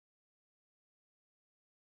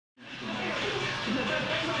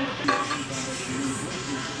Guaba.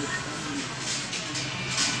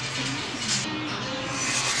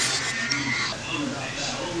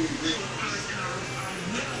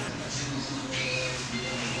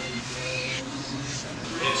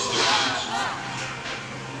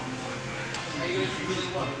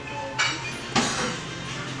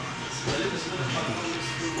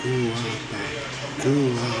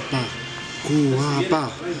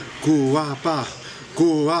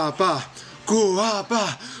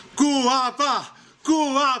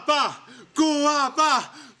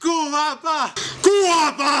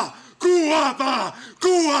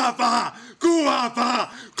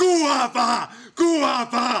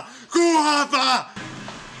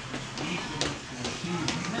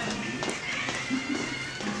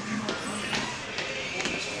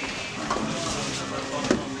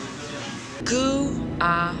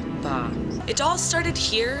 It all started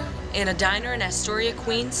here, in a diner in Astoria,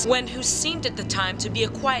 Queens, when who seemed at the time to be a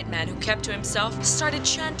quiet man who kept to himself started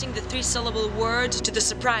chanting the three-syllable word to the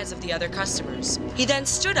surprise of the other customers. He then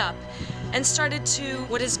stood up and started to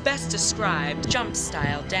what is best described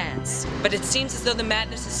jump-style dance. But it seems as though the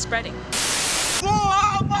madness is spreading.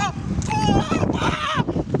 Guaba!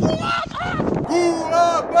 Guaba!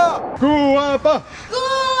 Guaba! Guaba! Guaba!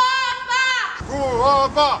 Guaba!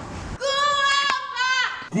 Guaba!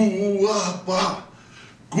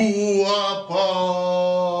 Guaba!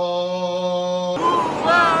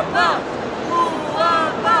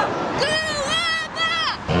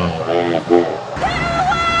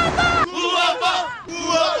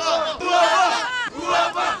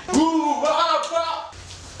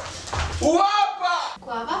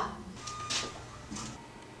 Guaba?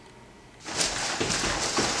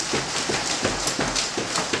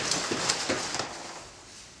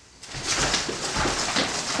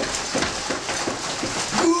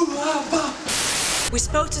 We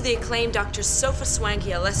spoke to the acclaimed Dr. Sofa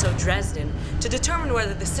Swanky Alesso Dresden to determine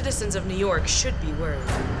whether the citizens of New York should be worried.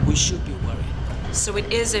 We should be worried. So it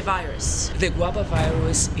is a virus. The Guaba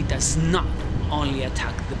virus, it does not only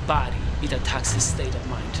attack the body, it attacks the state of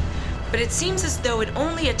mind. But it seems as though it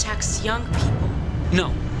only attacks young people.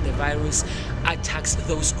 No, the virus attacks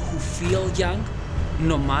those who feel young,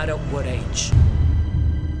 no matter what age.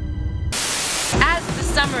 As the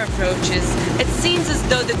summer approaches, it seems as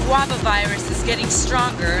though the Guaba virus is getting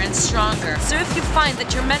stronger and stronger. So if you find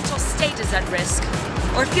that your mental state is at risk,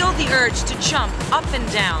 or feel the urge to jump up and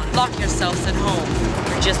down, lock yourselves at home,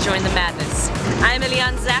 or just join the madness. I am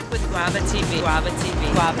Elian with Guaba TV. Guaba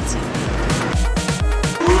TV. Guaba TV.